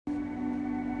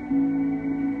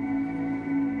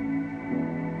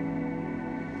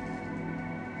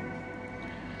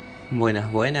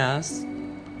Buenas, buenas.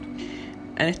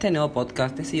 En este nuevo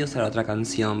podcast decidí usar otra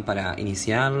canción para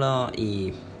iniciarlo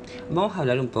y vamos a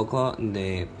hablar un poco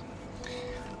de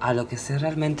a lo que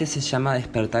realmente se llama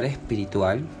despertar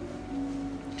espiritual.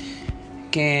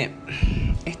 Que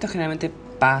esto generalmente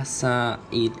pasa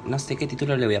y no sé qué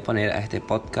título le voy a poner a este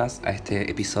podcast, a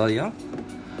este episodio.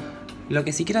 Lo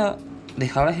que sí quiero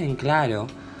dejarles en claro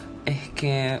es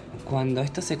que cuando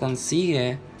esto se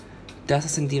consigue te vas a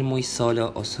sentir muy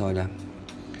solo o sola.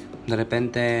 De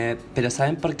repente, pero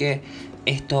 ¿saben por qué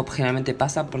esto generalmente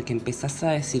pasa? Porque empezás a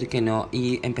decir que no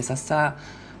y empezás a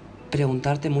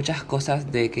preguntarte muchas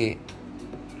cosas de que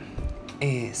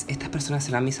estas personas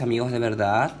serán mis amigos de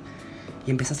verdad.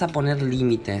 Y empezás a poner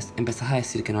límites, empezás a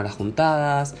decir que no a las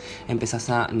juntadas, empezás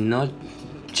a no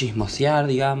chismosear,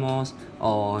 digamos,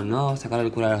 o no sacar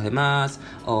el culo a los demás,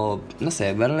 o no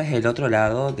sé, verles el otro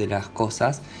lado de las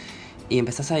cosas y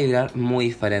empezás a vibrar muy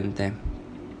diferente.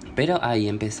 Pero ahí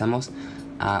empezamos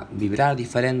a vibrar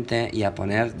diferente y a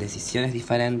poner decisiones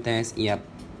diferentes y a,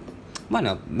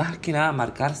 bueno, más que nada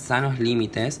marcar sanos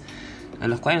límites en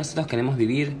los cuales nosotros queremos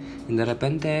vivir. Y de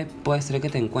repente puede ser que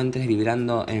te encuentres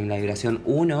vibrando en la vibración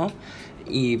 1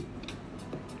 y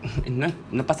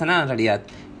no pasa nada en realidad.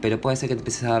 Pero puede ser que te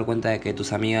empieces a dar cuenta de que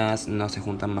tus amigas no se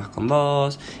juntan más con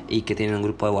vos y que tienen un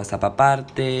grupo de WhatsApp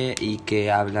aparte y que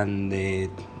hablan de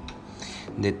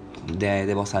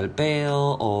voz al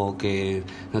pedo, o que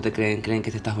no te creen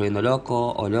que te estás volviendo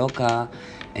loco o loca.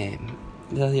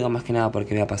 Les digo más que nada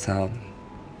porque me ha pasado.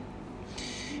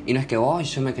 Y no es que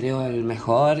yo me creo el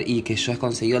mejor y que yo he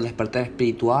conseguido el despertar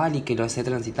espiritual y que lo sé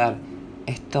transitar.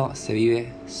 Esto se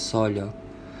vive solo.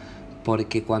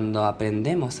 Porque cuando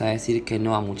aprendemos a decir que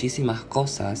no a muchísimas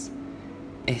cosas,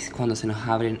 es cuando se nos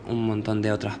abren un montón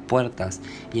de otras puertas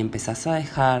y empezás a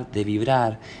dejar de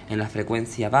vibrar en la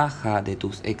frecuencia baja de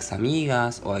tus ex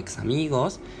amigas o ex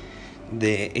amigos,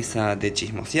 de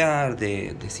chismosear,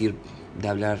 de decir, de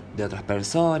hablar de otras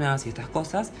personas y estas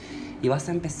cosas, y vas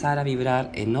a empezar a vibrar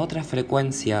en otra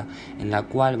frecuencia en la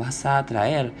cual vas a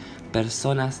atraer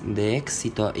personas de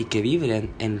éxito y que vibren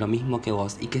en lo mismo que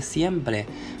vos y que siempre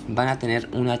van a tener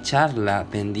una charla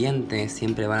pendiente,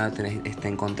 siempre van a tener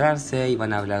encontrarse y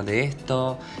van a hablar de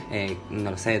esto,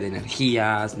 no lo sé, de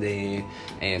energías, de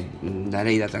la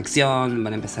ley de atracción,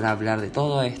 van a empezar a hablar de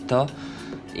todo esto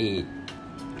y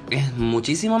es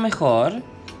muchísimo mejor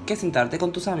que sentarte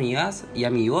con tus amigas y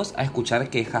amigos a escuchar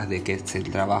quejas de que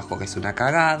el trabajo que es una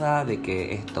cagada, de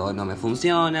que esto no me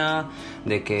funciona,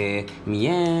 de que mi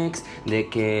ex, de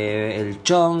que el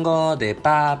chongo, de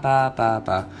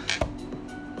pa.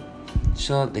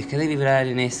 Yo dejé de vibrar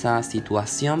en esa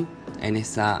situación, en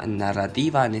esa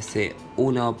narrativa, en ese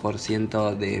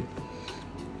 1% de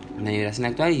la vibración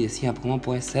actual y decía, ¿cómo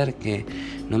puede ser que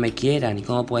no me quieran? ¿Y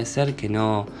cómo puede ser que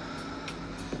no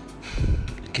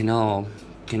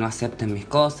acepten mis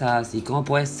cosas? ¿Y cómo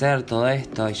puede ser todo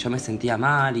esto? Y yo me sentía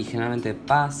mal y generalmente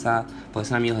pasa, porque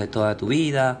son amigos de toda tu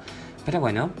vida. Pero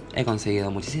bueno, he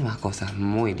conseguido muchísimas cosas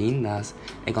muy lindas,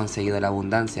 he conseguido la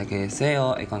abundancia que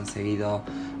deseo, he conseguido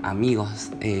amigos,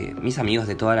 mis amigos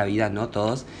de toda la vida, no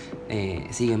todos,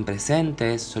 siguen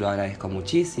presentes, yo lo agradezco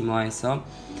muchísimo eso.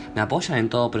 Me apoyan en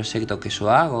todo proyecto que yo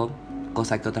hago,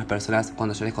 cosa que otras personas,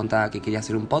 cuando yo les contaba que quería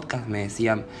hacer un podcast, me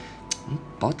decían, ¿un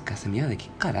podcast, amigo? ¿De qué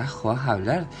carajo vas a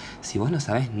hablar si vos no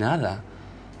sabes nada?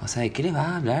 O sea, ¿de qué le vas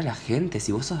a hablar a la gente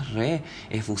si vos sos re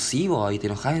efusivo y te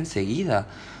enojás enseguida?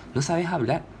 No sabes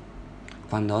hablar.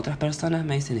 Cuando otras personas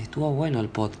me dicen, estuvo bueno el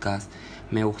podcast,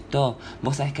 me gustó,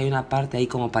 vos sabés que hay una parte ahí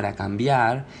como para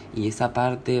cambiar, y esa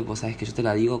parte vos sabés que yo te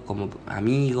la digo como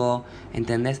amigo,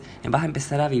 ¿entendés? Vas a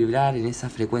empezar a vibrar en esa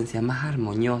frecuencia más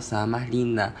armoniosa, más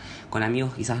linda, con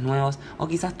amigos quizás nuevos, o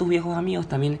quizás tus viejos amigos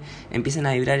también empiecen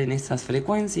a vibrar en esas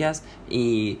frecuencias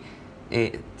y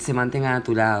se mantengan a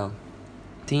tu lado.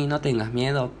 Sí, no tengas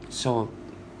miedo, yo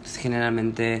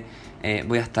generalmente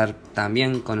voy a estar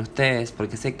también con ustedes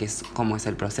porque sé que es cómo es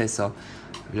el proceso,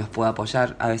 los puedo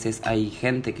apoyar. A veces hay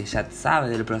gente que ya sabe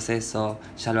del proceso,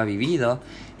 ya lo ha vivido,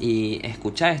 y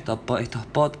escuchar estos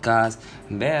podcasts,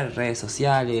 ver redes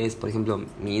sociales, por ejemplo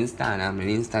mi Instagram, el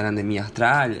Instagram de mi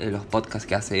astral, los podcasts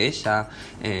que hace ella,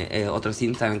 otros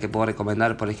Instagram que puedo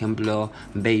recomendar, por ejemplo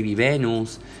Baby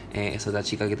Venus, es otra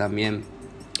chica que también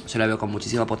yo la veo con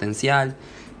muchísimo potencial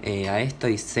a esto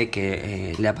y sé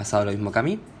que le ha pasado lo mismo que a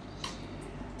mí.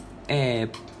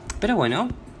 Pero bueno,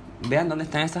 vean dónde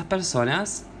están esas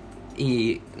personas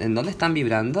y en dónde están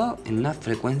vibrando, en una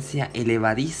frecuencia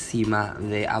elevadísima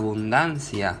de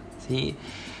abundancia, ¿sí?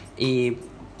 Y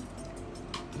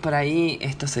por ahí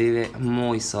esto se vive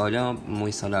muy solo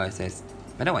a veces.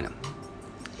 Pero bueno,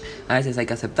 A veces hay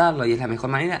que aceptarlo y es la mejor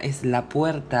manera, es la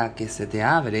puerta que se te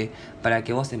abre para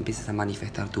que vos empieces a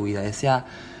manifestar tu vida deseada.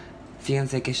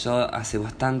 Fíjense que yo hace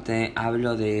bastante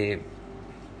hablo de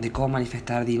cómo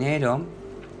manifestar dinero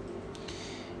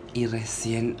y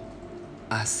recién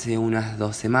hace unas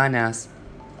 2 semanas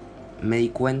me di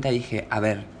cuenta y dije, a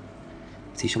ver,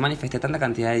 si yo manifesté tanta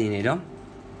cantidad de dinero,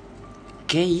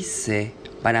 ¿qué hice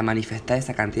para manifestar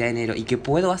esa cantidad de dinero? ¿Y qué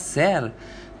puedo hacer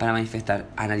para manifestar?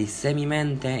 Analicé mi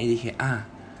mente y dije,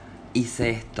 hice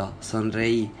esto,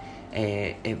 sonreí,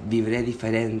 vibré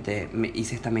diferente,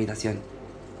 hice esta meditación.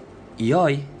 Y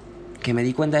hoy, que me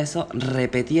di cuenta de eso,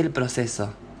 repetí el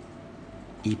proceso.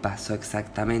 Y pasó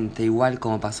exactamente igual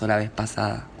como pasó la vez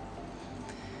pasada.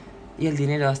 Y el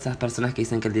dinero, a estas personas que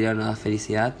dicen que el dinero no da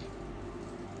felicidad,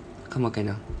 ¿cómo que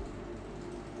no?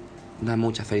 Da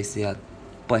mucha felicidad.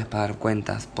 Puedes pagar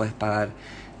cuentas, puedes pagar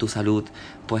tu salud,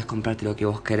 puedes comprarte lo que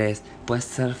vos querés, puedes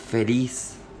ser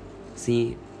feliz,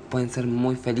 ¿sí? Pueden ser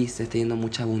muy felices teniendo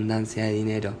mucha abundancia de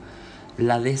dinero.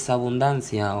 La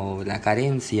desabundancia o la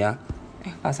carencia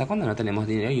pasa cuando no tenemos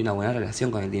dinero y una buena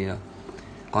relación con el dinero.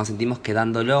 Cuando sentimos que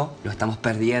dándolo lo estamos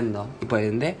perdiendo y por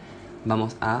ende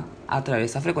vamos a atraer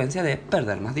esa frecuencia de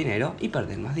perder más dinero y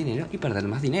perder más dinero y perder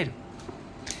más dinero.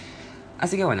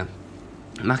 Así que bueno,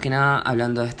 más que nada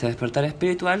hablando de este despertar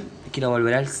espiritual, quiero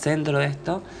volver al centro de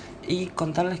esto y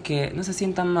contarles que no se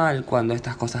sientan mal cuando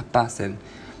estas cosas pasen.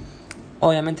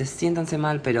 Obviamente siéntanse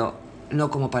mal, pero no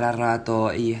como para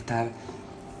rato y estar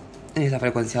en esa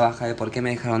frecuencia baja de por qué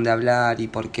me dejaron de hablar y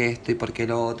por qué esto y por qué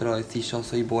lo otro, de si yo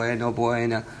soy bueno,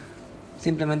 buena.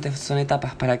 Simplemente son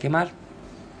etapas para quemar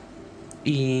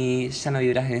y ya no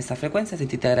vibras en esa frecuencia.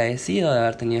 Sentite agradecido de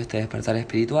haber tenido este despertar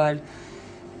espiritual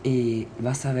y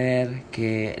vas a ver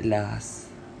que las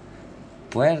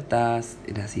puertas,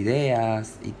 las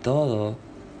ideas y todo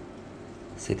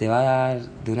se te va a dar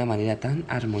de una manera tan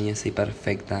armoniosa y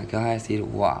perfecta que vas a decir,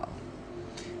 wow,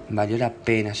 valió la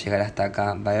pena llegar hasta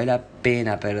acá, valió la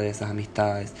pena perder esas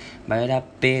amistades, valió la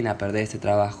pena perder ese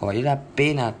trabajo, valió la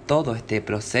pena todo este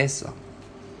proceso.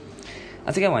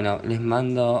 Así que bueno, les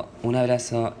mando un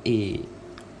abrazo y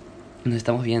nos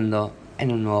estamos viendo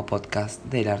en un nuevo podcast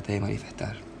del arte de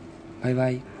manifestar. Bye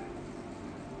bye.